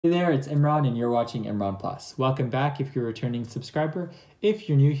Hey there, it's Imran and you're watching Imran Plus. Welcome back if you're a returning subscriber. If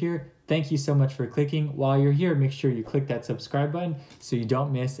you're new here, thank you so much for clicking. While you're here, make sure you click that subscribe button so you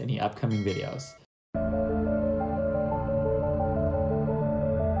don't miss any upcoming videos.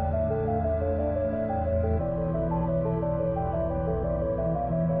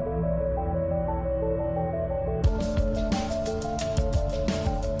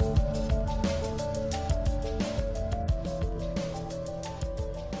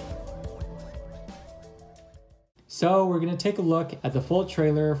 So we're going to take a look at the full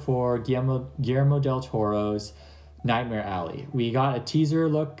trailer for Guillermo Del Toro's Nightmare Alley. We got a teaser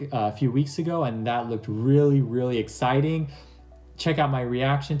look a few weeks ago and that looked really exciting. Check out my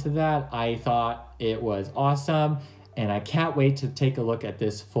reaction to that. I thought it was awesome and I can't wait to take a look at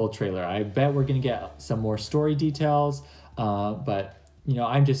this full trailer. I bet we're going to get some more story details, but you know,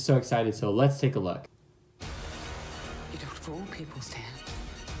 I'm just so excited. So let's take a look. You don't fool people, Stan.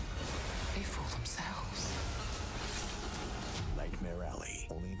 They fool themselves. Nightmare Alley,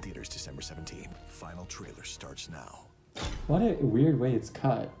 only in theaters December 17th. Final trailer starts now. What a weird way it's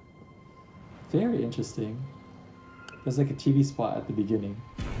cut. Very interesting. There's like a TV spot at the beginning.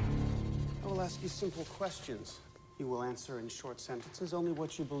 I will ask you simple questions. You will answer in short sentences only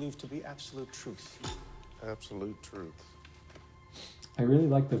what you believe to be absolute truth. Absolute truth. I really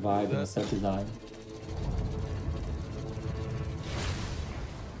like the vibe and the set design.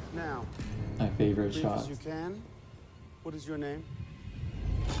 Now, My favorite brief shot. as you can. What is your name?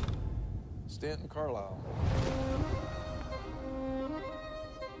 Stanton Carlisle.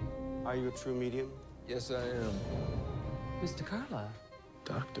 Are you a true medium? Yes, I am. Mr. Carlisle,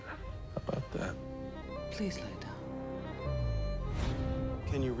 Doctor, how about that? please lay down.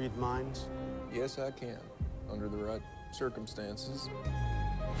 Can you read minds? Yes, I can. Under the right circumstances.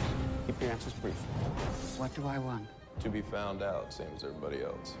 Keep your answers brief. What do I want? To be found out, same as everybody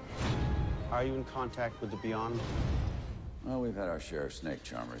else. Are you in contact with the beyond? Well, we've had our share of snake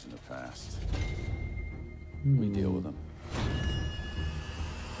charmers in the past. We deal with them.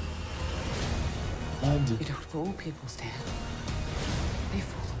 You don't fool people, Stan. They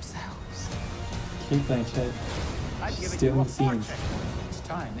fool themselves. Kate Blanchett I've given still you a in scenes. fortune. It's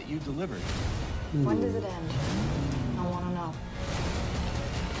time that you delivered. When does it end? I want to know.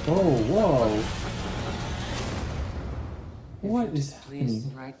 Oh, whoa. What If you is displease happening?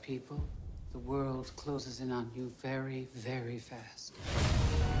 the right people, the world closes in on you very fast.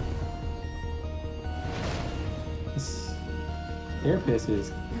 This therapist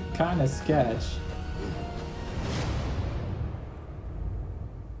is kind of sketch.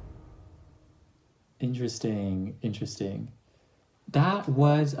 Interesting. That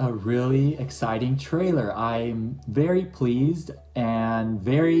was a really exciting trailer. I'm very pleased and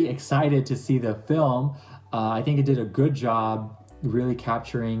very excited to see the film. I think it did a good job really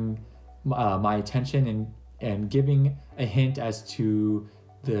capturing my attention and giving a hint as to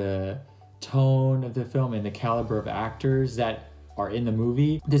the tone of the film and the caliber of actors that are in the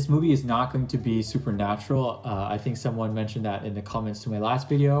movie. This movie is not going to be supernatural. I think someone mentioned that in the comments to my last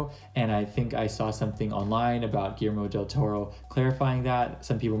video, and I think I saw something online about Guillermo Del Toro clarifying that.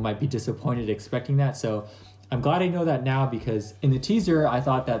 Some people might be disappointed expecting that, so I'm glad I know that now, because in the teaser I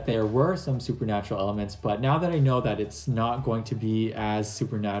thought that there were some supernatural elements, but now that I know that it's not going to be as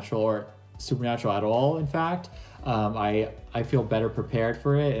supernatural or supernatural at all, in fact, I feel better prepared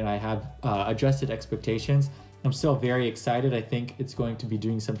for it, and I have adjusted expectations. I'm still very excited. I think it's going to be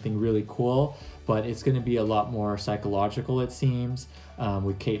doing something really cool, but it's going to be a lot more psychological, it seems,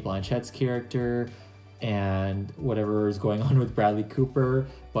 with Cate Blanchett's character and whatever is going on with Bradley Cooper.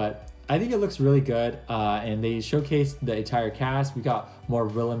 But I think it looks really good, and they showcased the entire cast. We got more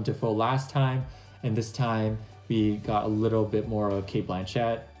Willem Dafoe last time, and this time we got a little bit more of Cate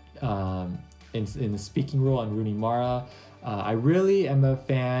Blanchett in the speaking role, and Rooney Mara. I really am a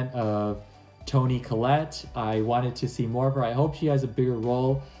fan of Toni Collette. I wanted to see more of her. I hope she has a bigger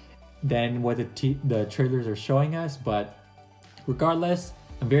role than what the trailers are showing us, but regardless,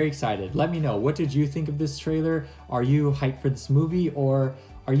 I'm very excited. Let me know, what did you think of this trailer? Are you hyped for this movie, or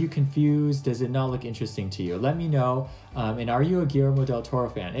are you confused? Does it not look interesting to you? Let me know. And are you a Guillermo Del Toro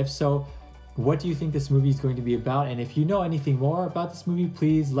fan? If so, what do you think this movie is going to be about? And if you know anything more about this movie,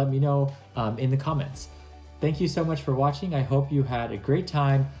 please let me know in the comments. Thank you so much for watching. I hope you had a great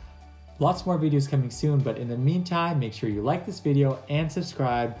time. Lots more videos coming soon, but in the meantime, make sure you like this video and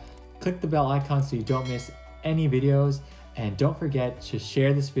subscribe. Click the bell icon so you don't miss any videos, and don't forget to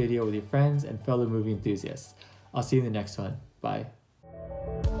share this video with your friends and fellow movie enthusiasts. I'll see you in the next one. Bye.